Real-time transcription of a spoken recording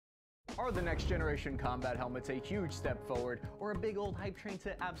Are the next generation combat helmets a huge step forward, or a big old hype train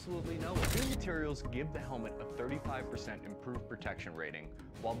to absolutely nowhere? New materials give the helmet a 35% improved protection rating,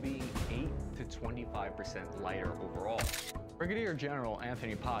 while being 8 to 25% lighter overall. Brigadier General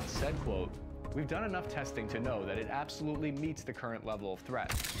Anthony Potts said, quote, "We've done enough testing to know that it absolutely meets the current level of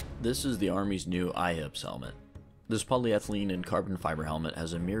threat." This is the Army's new IHPS helmet. This polyethylene and carbon fiber helmet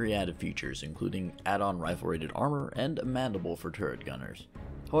has a myriad of features, including add-on rifle-rated armor and a mandible for turret gunners.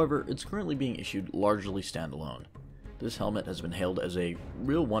 However, it's currently being issued largely standalone. This helmet has been hailed as a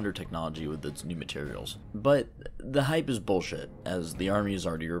real wonder technology with its new materials. But the hype is bullshit, as the Army is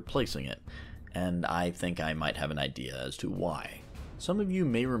already replacing it, and I think I might have an idea as to why. Some of you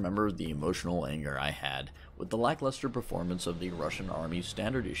may remember the emotional anger I had with the lackluster performance of the Russian Army's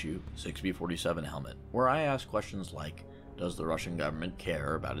standard issue 6B47 helmet, where I asked questions like, does the Russian government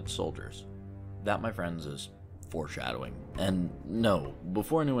care about its soldiers? That, my friends, is foreshadowing. And no,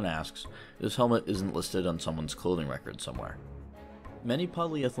 before anyone asks, this helmet isn't listed on someone's clothing record somewhere. Many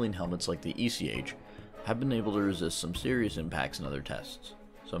polyethylene helmets like the ECH have been able to resist some serious impacts in other tests.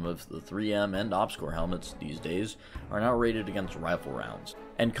 Some of the 3M and OpsCore helmets these days are now rated against rifle rounds.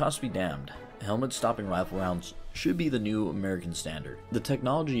 And cost be damned, helmets stopping rifle rounds should be the new American standard. The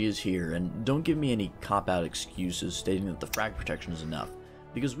technology is here, and don't give me any cop-out excuses stating that the frag protection is enough,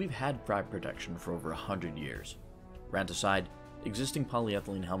 because we've had frag protection for over 100 years. Rant aside, existing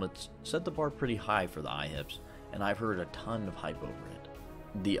polyethylene helmets set the bar pretty high for the IHPS, and I've heard a ton of hype over it.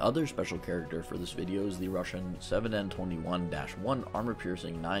 The other special character for this video is the Russian 7N21-1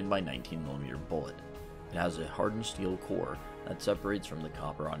 armor-piercing 9x19mm bullet. It has a hardened steel core that separates from the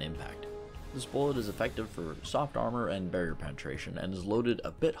copper on impact. This bullet is effective for soft armor and barrier penetration, and is loaded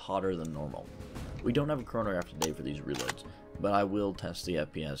a bit hotter than normal. We don't have a chronograph today for these reloads, but I will test the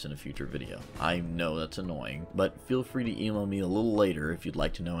FPS in a future video. I know that's annoying, but feel free to email me a little later if you'd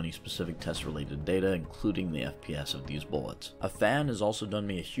like to know any specific test related data, including the FPS of these bullets. A fan has also done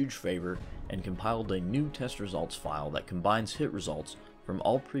me a huge favor and compiled a new test results file that combines hit results from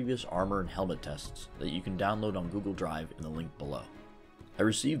all previous armor and helmet tests that you can download on Google Drive in the link below. I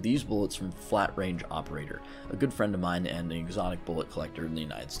received these bullets from Flat Range Operator, a good friend of mine and an exotic bullet collector in the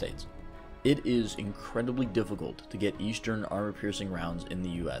United States. It is incredibly difficult to get Eastern armor-piercing rounds in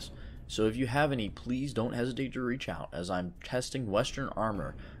the US, so if you have any, please don't hesitate to reach out, as I'm testing Western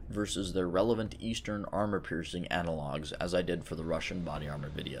armor versus their relevant Eastern armor-piercing analogs, as I did for the Russian body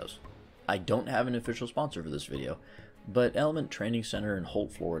armor videos. I don't have an official sponsor for this video, but Element Training Center in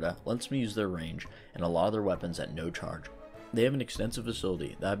Holt, Florida lets me use their range and a lot of their weapons at no charge. They have an extensive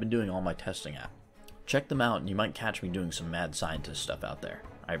facility that I've been doing all my testing at. Check them out and you might catch me doing some mad scientist stuff out there.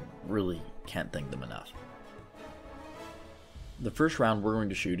 I really can't thank them enough. The first round we're going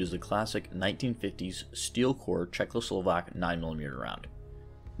to shoot is the classic 1950s steel core Czechoslovak 9mm round.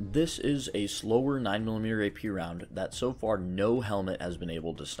 This is a slower 9mm AP round that so far no helmet has been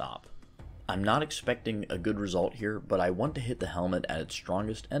able to stop. I'm not expecting a good result here, but I want to hit the helmet at its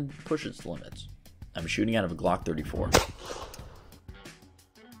strongest and push its limits. I'm shooting out of a Glock 34.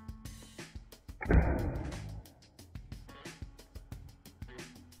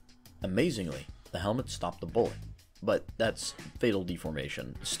 Amazingly, the helmet stopped the bullet, but that's fatal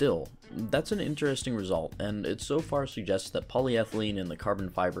deformation. Still, that's an interesting result, and it so far suggests that polyethylene and the carbon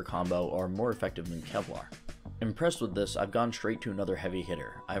fiber combo are more effective than Kevlar. Impressed with this, I've gone straight to another heavy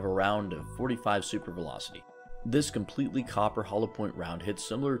hitter. I have a round of 45 super velocity. This completely copper hollow point round hits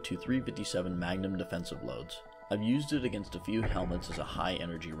similar to 357 Magnum defensive loads. I've used it against a few helmets as a high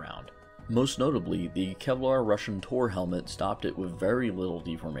energy round. Most notably, the Kevlar Russian Tor helmet stopped it with very little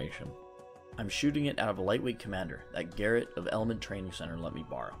deformation. I'm shooting it out of a lightweight commander that Garrett of Element Training Center let me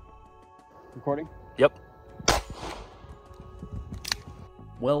borrow. Recording? Yep.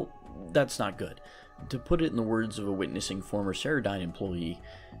 Well, that's not good. To put it in the words of a witnessing former Ceradyne employee,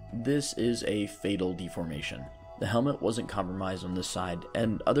 this is a fatal deformation. The helmet wasn't compromised on this side,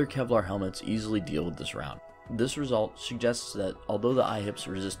 and other Kevlar helmets easily deal with this round. This result suggests that although the IHPS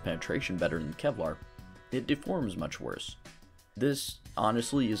resist penetration better than Kevlar, it deforms much worse. This,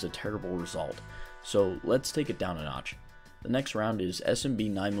 honestly, is a terrible result, so let's take it down a notch. The next round is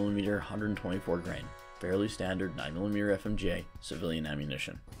SMB 9mm 124 grain, fairly standard 9mm FMJ civilian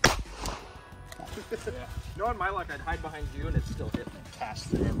ammunition. Yeah. Knowing my luck, I'd hide behind you and it still hit me. Pass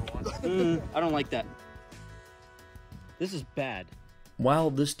the number one. I don't like that. This is bad.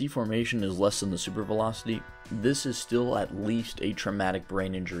 While this deformation is less than the super velocity, this is still at least a traumatic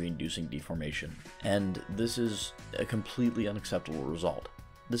brain injury inducing deformation, and this is a completely unacceptable result.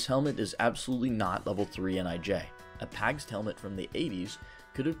 This helmet is absolutely not level 3 NIJ. A PAGS helmet from the 80s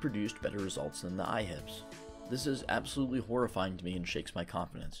could have produced better results than the IHPS. This is absolutely horrifying to me and shakes my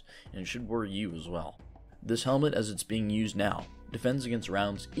confidence, and it should worry you as well. This helmet, as it's being used now, defends against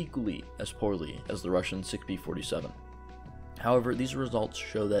rounds equally as poorly as the Russian 6B47. However, these results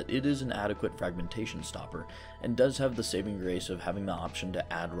show that it is an adequate fragmentation stopper and does have the saving grace of having the option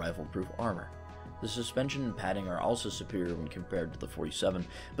to add rifle-proof armor. The suspension and padding are also superior when compared to the 47,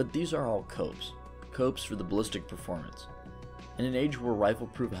 but these are all copes for the ballistic performance. In an age where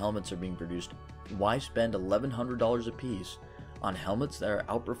rifle-proof helmets are being produced, why spend $1,100 a piece on helmets that are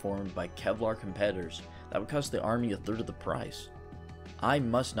outperformed by Kevlar competitors that would cost the Army a third of the price? I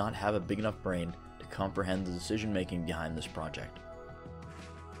must not have a big enough brain to comprehend the decision making behind this project.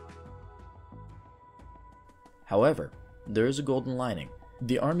 However, there is a golden lining.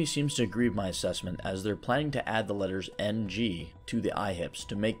 The Army seems to agree with my assessment, as they're planning to add the letters NG to the IHPS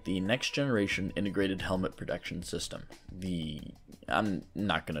to make the next generation integrated helmet protection system. I'm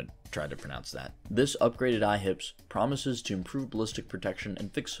not gonna try to pronounce that. This upgraded IHPS promises to improve ballistic protection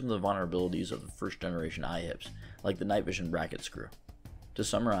and fix some of the vulnerabilities of the first generation IHPS, like the night vision bracket screw. To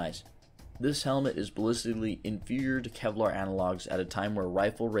summarize, this helmet is ballistically inferior to Kevlar analogs at a time where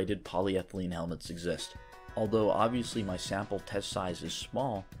rifle-rated polyethylene helmets exist. Although obviously my sample test size is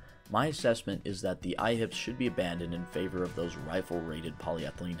small, my assessment is that the IHPS should be abandoned in favor of those rifle-rated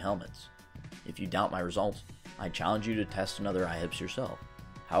polyethylene helmets. If you doubt my results, I challenge you to test another IHPS yourself.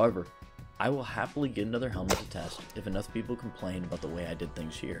 However, I will happily get another helmet to test if enough people complain about the way I did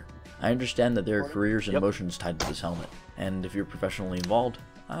things here. I understand that there are careers and emotions tied to this helmet, and if you're professionally involved,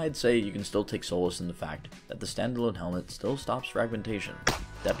 I'd say you can still take solace in the fact that the standalone helmet still stops fragmentation.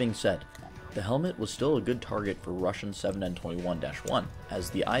 That being said, the helmet was still a good target for Russian 7N21-1, as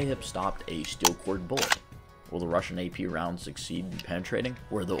the IHPS stopped a steel-cored bullet. Will the Russian AP round succeed in penetrating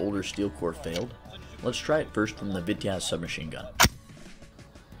where the older steel core failed? Let's try it first from the Vityaz submachine gun.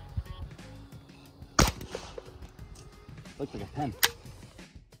 Looks like a pen.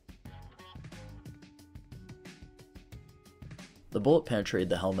 The bullet penetrated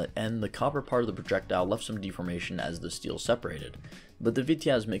the helmet, and the copper part of the projectile left some deformation as the steel separated, but the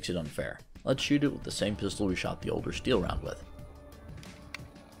Vityaz makes it unfair. Let's shoot it with the same pistol we shot the older steel round with.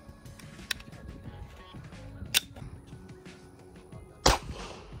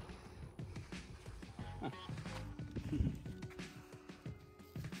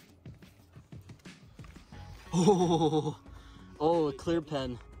 Oh, a clear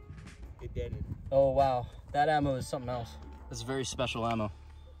pen. It did it. Oh wow, that ammo is something else. That's very special ammo.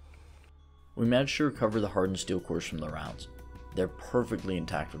 We managed to recover the hardened steel cores from the rounds. They're perfectly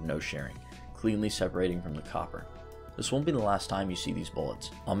intact with no shearing, cleanly separating from the copper. This won't be the last time you see these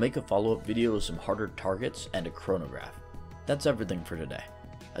bullets. I'll make a follow-up video with some harder targets and a chronograph. That's everything for today.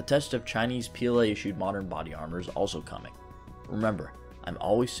 A test of Chinese PLA-issued modern body armor is also coming. Remember, I'm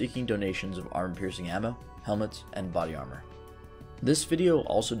always seeking donations of armor-piercing ammo, helmets, and body armor. This video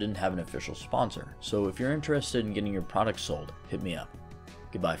also didn't have an official sponsor, so if you're interested in getting your products sold, hit me up.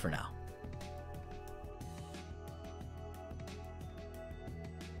 Goodbye for now.